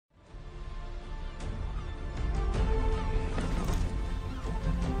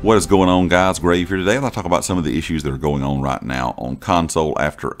What is going on, guys? Grave here today. I'll talk about some of the issues that are going on right now on console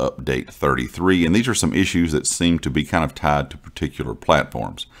after update 33, and these are some issues that seem to be kind of tied to particular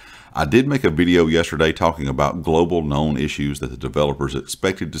platforms. I did make a video yesterday talking about global known issues that the developers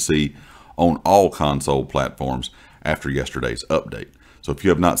expected to see on all console platforms after yesterday's update. So if you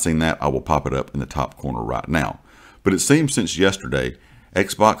have not seen that, I will pop it up in the top corner right now. But it seems since yesterday,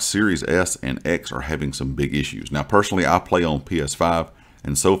 Xbox Series S and X are having some big issues. Now, personally, I play on PS5,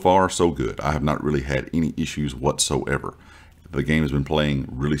 and so far, so good. I have not really had any issues whatsoever. The game has been playing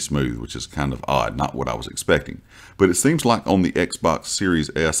really smooth, which is kind of odd, not what I was expecting. But it seems like on the Xbox Series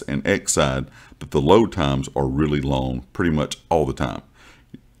S and X side that the load times are really long pretty much all the time.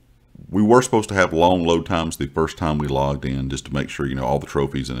 We were supposed to have long load times the first time we logged in, just to make sure, you know, all the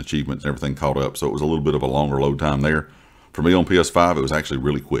trophies and achievements and everything caught up. So it was a little bit of a longer load time there. For me on PS5, it was actually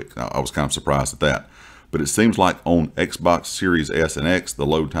really quick. I was kind of surprised at that. But it seems like on Xbox Series S and X, the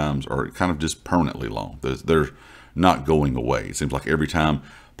load times are kind of just permanently long. They're not going away. It seems like every time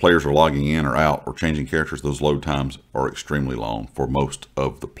players are logging in or out or changing characters, those load times are extremely long for most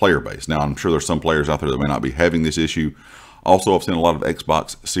of the player base. Now, I'm sure there's some players out there that may not be having this issue. Also, I've seen a lot of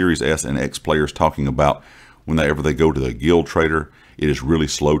Xbox Series S and X players talking about whenever they go to the Guild Trader, it is really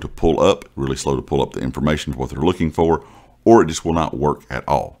slow to pull up the information for what they're looking for, or it just will not work at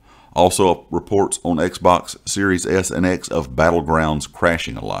all. Also, reports on Xbox Series S and X of Battlegrounds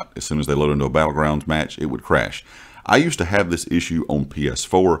crashing a lot. As soon as they load into a Battlegrounds match, it would crash. I used to have this issue on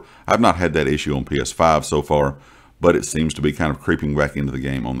PS4. I've not had that issue on PS5 so far, but it seems to be kind of creeping back into the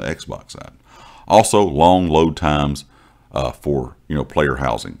game on the Xbox side. Also, long load times for player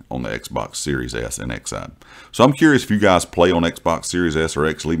housing on the Xbox Series S and X side. So I'm curious if you guys play on Xbox Series S or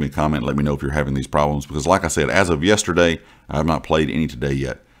X. Leave me a comment. Let me know if you're having these problems, because like I said, as of yesterday, I have not played any today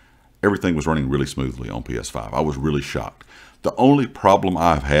yet. Everything was running really smoothly on PS5. I was really shocked. The only problem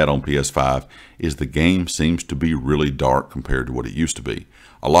I've had on PS5 is the game seems to be really dark compared to what it used to be.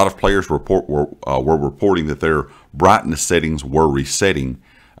 A lot of players were reporting that their brightness settings were resetting,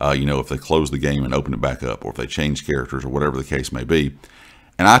 if they close the game and open it back up, or if they change characters or whatever the case may be.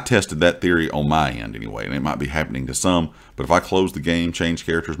 And I tested that theory on my end anyway, and it might be happening to some, but if I closed the game, changed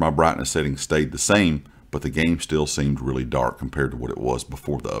characters, my brightness settings stayed the same, but the game still seemed really dark compared to what it was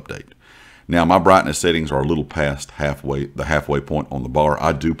before the update. Now, my brightness settings are a little past the halfway point on the bar.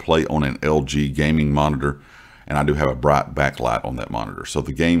 I do play on an LG gaming monitor, and I do have a bright backlight on that monitor. So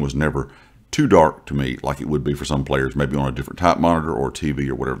the game was never too dark to me like it would be for some players, maybe on a different type monitor or TV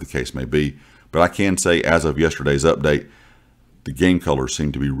or whatever the case may be. But I can say, as of yesterday's update, the game colors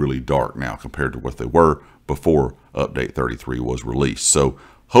seem to be really dark now compared to what they were before update 33 was released. So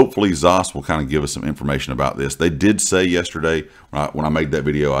hopefully ZOS will kind of give us some information about this. They did say yesterday, when I made that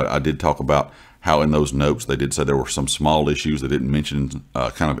video, I did talk about how in those notes, they did say there were some small issues they didn't mention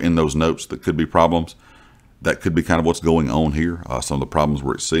kind of in those notes that could be problems. That could be kind of what's going on here, some of the problems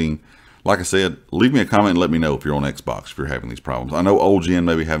we're seeing. Like I said, leave me a comment and let me know if you're on Xbox, if you're having these problems. I know old gen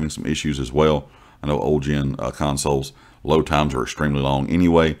may be having some issues as well. I know old gen consoles, load times are extremely long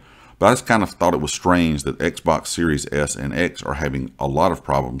anyway. But I just kind of thought it was strange that Xbox Series S and X are having a lot of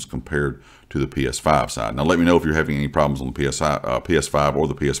problems compared to the PS5 side. Now, let me know if you're having any problems on the PS5 or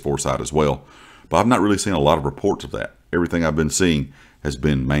the PS4 side as well. But I've not really seen a lot of reports of that. Everything I've been seeing has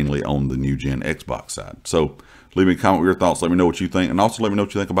been mainly on the new gen Xbox side. So leave me a comment with your thoughts. Let me know what you think. And also let me know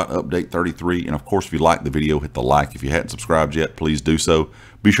what you think about update 33. And of course, if you liked the video, hit the like. If you hadn't subscribed yet, please do so.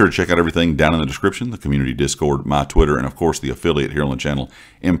 Be sure to check out everything down in the description, the community Discord, my Twitter, and of course the affiliate here on the channel,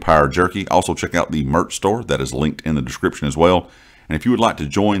 Empire Jerky. Also check out the merch store that is linked in the description as well. And if you would like to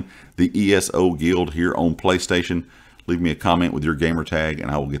join the ESO Guild here on PlayStation, leave me a comment with your gamer tag and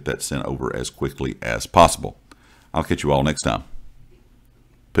I will get that sent over as quickly as possible. I'll catch you all next time.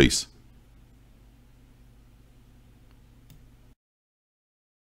 Peace.